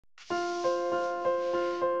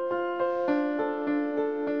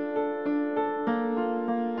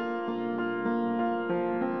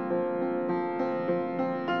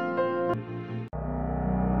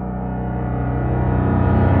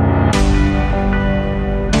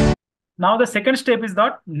Now the second step is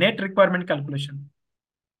that net requirement calculation.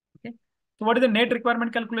 Okay. So what is the net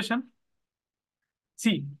requirement calculation?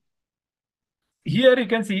 See, here you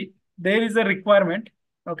can see there is a requirement.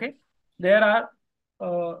 Okay. There are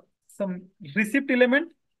some receipt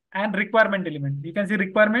element and requirement element. You can see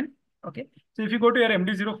requirement. Okay. So if you go to your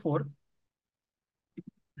MD04,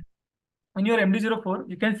 in your MD04,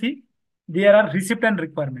 you can see there are receipt and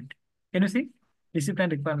requirement. Can you see? Receipt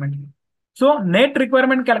and requirement. So net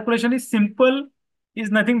requirement calculation is simple,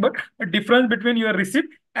 is nothing but a difference between your receipt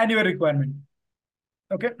and your requirement.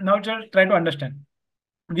 Okay, now just try to understand.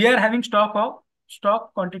 We are having stock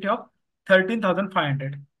quantity of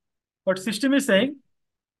 13,500. But system is saying,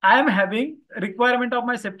 I am having requirement of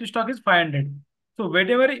my safety stock is 500. So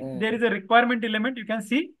whenever there is a requirement element, you can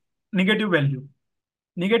see negative value.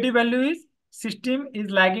 Negative value is system is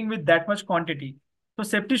lagging with that much quantity. So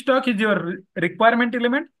safety stock is your requirement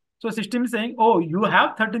element. So system is saying, oh, you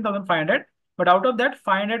have 13,500, but out of that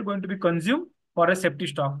 500 going to be consumed for a safety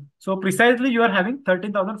stock. So precisely you are having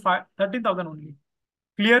 13,000 only.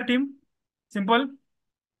 Clear, team? Simple?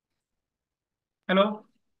 Hello?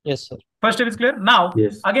 Yes, sir. First step is clear. Now,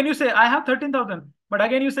 Yes. again you say, I have 13,000. But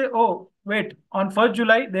again you say, oh, wait, on 1st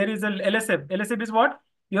July, there is a LSF. LSF is what?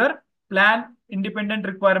 Your plan independent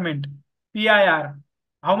requirement, PIR.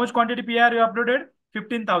 How much quantity PIR you uploaded?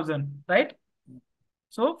 15,000, right?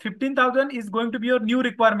 So 15,000 is going to be your new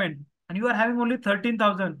requirement. And you are having only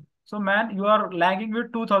 13,000. So man, you are lagging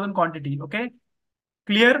with 2,000 quantity. Okay.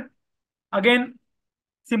 Clear? Again,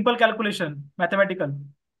 simple calculation, mathematical.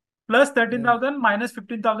 Plus 13,000 minus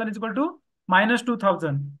 15,000 is equal to minus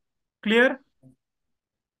 2,000. Clear?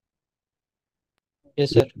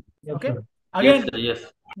 Yes, sir. Okay. Yes, Again, sir, yes.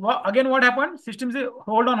 again, what happened? System say,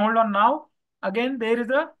 hold on. Now, again, there is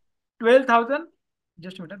a 12,000.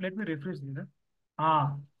 Just a minute. Let me refresh this.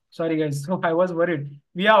 Sorry, guys. So I was worried.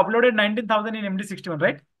 We have uploaded 19,000 in MD61,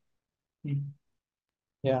 right?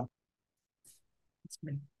 Yeah.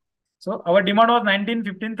 So our demand was 19,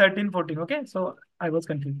 15, 13, 14. Okay. So I was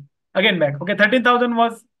confused. Again, back. Okay. 13,000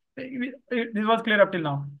 was, this was clear up till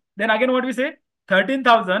now. Then again, what we say?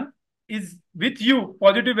 13,000 is with you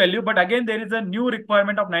positive value, but again, there is a new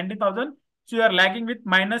requirement of 19,000. So you are lagging with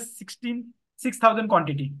minus 6,000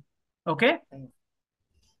 quantity. Okay.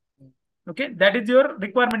 Okay. That is your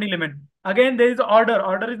requirement element. Again, there is order.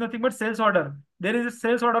 Order is nothing but sales order. There is a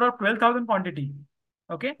sales order of 12,000 quantity.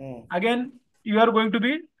 Okay. Again, you are going to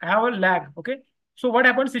be have a lag. Okay. So what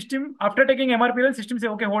happens? System after taking MRP, system say,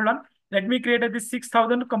 okay, hold on. Let me create this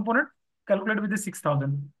 6,000 component. Calculate with the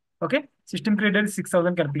 6,000. Okay. System created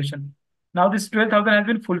 6,000 calculation. Now this 12,000 has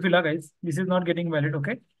been fulfilled, guys. This is not getting valid.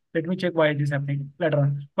 Okay. Let me check why it is happening later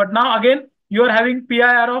on. But now again, you are having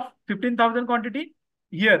PIR of 15,000 quantity.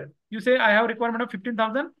 Here, you say I have requirement of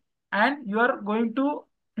 15,000 and you are going to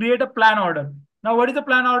create a plan order. Now, what is the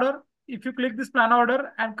plan order? If you click this plan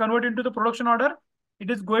order and convert into the production order,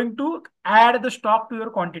 it is going to add the stock to your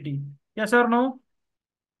quantity. Yes or no?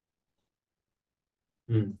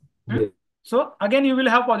 So again, you will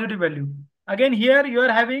have positive value. Again, here you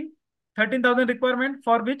are having 13,000 requirement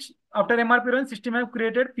for which after MRP run system have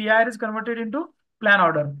created PIR is converted into plan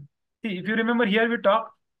order. See, if you remember here we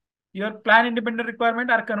talk, your plan independent requirement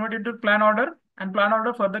are converted to plan order and plan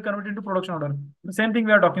order further converted into production order. The same thing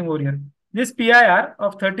we are talking over here. This PIR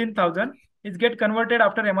of 13,000 is get converted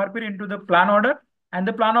after MRP into the plan order, and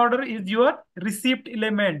the plan order is your receipt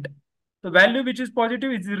element. The value which is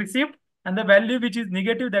positive is received and the value which is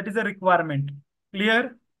negative, that is a requirement.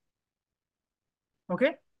 Clear?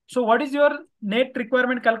 Okay. So what is your net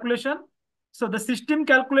requirement calculation? So the system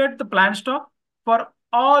calculates the plant stock for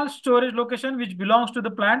all storage location which belongs to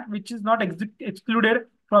the plant, which is not excluded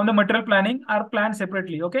from the material planning are planned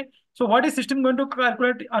separately. Okay. So what is system going to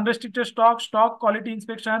calculate? Unrestricted stock quality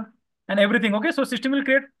inspection and everything. Okay. So system will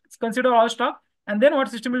consider all stock, and then what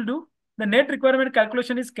system will do? The net requirement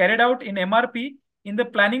calculation is carried out in MRP in the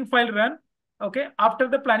planning file run. Okay. After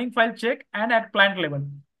the planning file check and at plant level.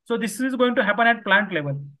 So this is going to happen at plant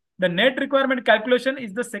level. The net requirement calculation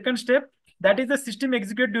is the second step. That is the system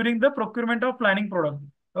execute during the procurement of planning product.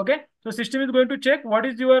 Okay. So system is going to check what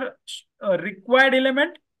is your required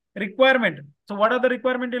requirement. So what are the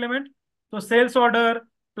requirement element? So sales order,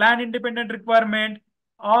 plan independent requirement,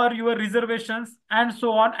 or your reservations and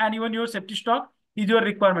so on, and even your safety stock is your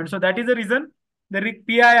requirement. So that is the reason the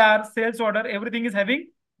PIR, sales order, everything is having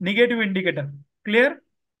negative indicator. Clear?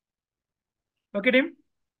 Okay, team?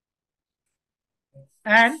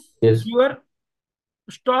 And yes, your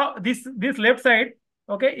stock, this left side,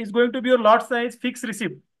 okay, is going to be your lot size fixed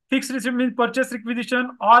receipt. Fixed receipt means purchase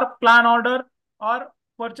requisition or plan order or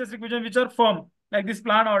purchase requisition which are firm, like this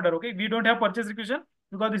plan order. Okay, we don't have purchase requisition.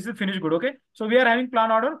 because this is finished good. Okay, so we are having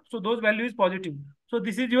plan order, so those value is positive. So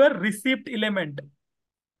this is your receipt element.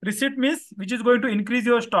 Receipt means which is going to increase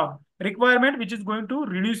your stock. Requirement which is going to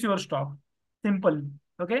reduce your stock. Simple.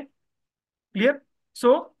 Okay, clear?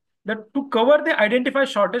 So that to cover the identify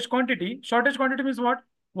shortage quantity means what?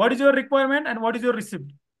 What is your requirement and what is your receipt?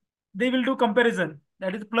 They will do comparison.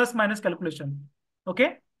 That is plus minus calculation.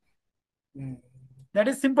 Okay. Mm. That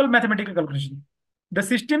is simple mathematical calculation. The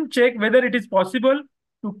system check whether it is possible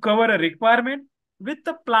to cover a requirement with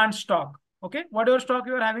the plant stock. Okay, whatever stock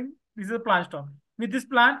you are having, this is a plant stock. With this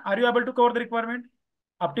plan, are you able to cover the requirement?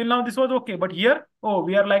 Up till now, this was okay, but here, oh,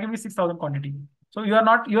 we are lagging with 6,000 quantity. So you are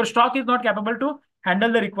not, your stock is not capable to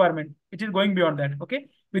handle the requirement. It is going beyond that. Okay,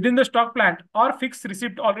 within the stock plant or fixed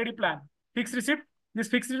receipt already planned. Fixed receipt, this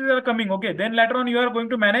fixed receipt are coming. Okay, then later on you are going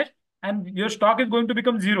to manage, and your stock is going to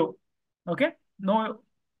become zero. Okay, no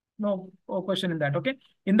question in that. Okay,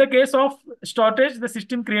 in the case of shortage, the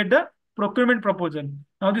system create the procurement proposal.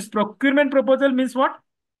 Now this procurement proposal means what?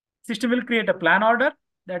 System will create a plan order,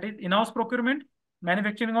 that is in-house procurement,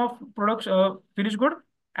 manufacturing of products, finished good,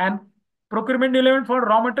 and procurement element for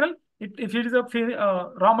raw material. If it is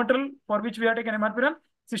a raw material for which we are taking MRP run,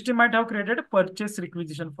 system might have created a purchase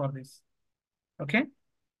requisition for this. Okay,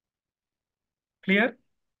 clear,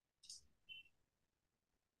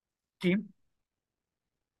 team?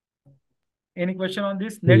 Any question on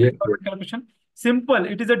this? Net Yes, requirement calculation. Simple.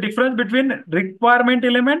 It is a difference between requirement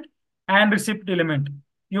element and receipt element.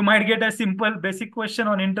 You might get a simple basic question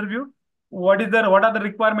on interview. What are the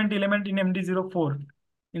requirement element in MD04?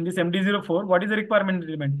 In this MD04, what is the requirement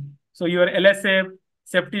element? So your LSF,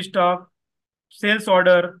 safety stock, sales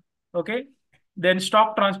order, okay? Then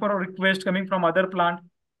stock transfer or request coming from other plant.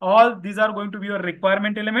 All these are going to be your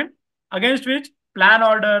requirement element, against which plan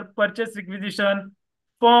order, purchase requisition,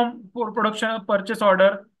 firm for production purchase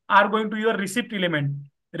order are going to your receipt element.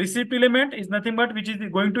 Receipt element is nothing but which is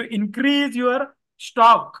going to increase your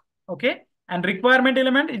stock. Okay. And requirement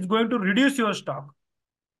element is going to reduce your stock.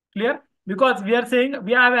 Clear? Because we are saying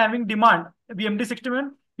we are having demand. The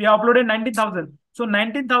MD61, we have uploaded 19,000. So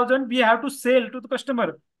 19,000 we have to sell to the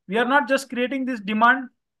customer. We are not just creating this demand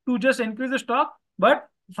to just increase the stock, but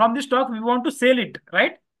from the stock we want to sell it,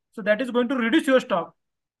 right? So that is going to reduce your stock.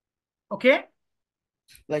 Okay?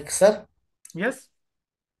 Like, sir, Yes.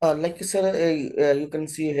 like, sir, you can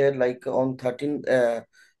see here, like on 13,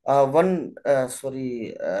 one,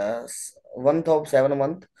 sorry, 1,007 a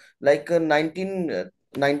month, like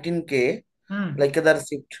 19K, Hmm. like the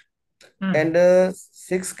receipt, Hmm. and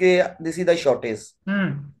 6K, this is the shortage.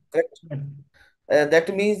 Hmm. Correct?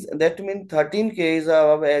 That means 13K is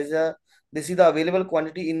this is the available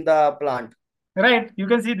quantity in the plant. Right. You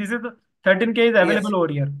can see this is the 13K is Yes, available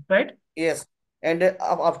over here, right? yes. And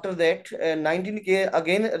after that, 19K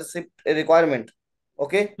again receipt requirement.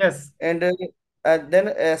 Okay, Yes. and then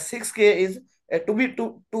 6K is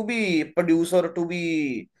to be produced or to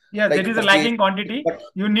be Yes, that like is a purchased. lagging quantity. But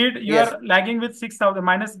You yes, are lagging with 6,000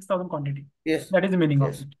 minus 6,000 quantity. yes, That is the meaning of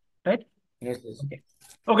yes, it, right? yes, yes. Okay.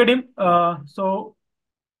 Okay, team. So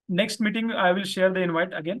next meeting, I will share the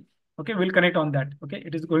invite again. Okay, we'll connect on that. Okay,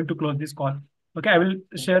 it is going to close this call. Okay, I will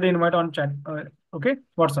share the invite on chat. Okay,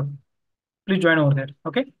 WhatsApp. Please join over there.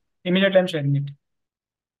 Okay, immediately I'm sharing it.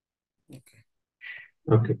 Okay.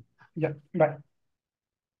 okay. Yeah, bye.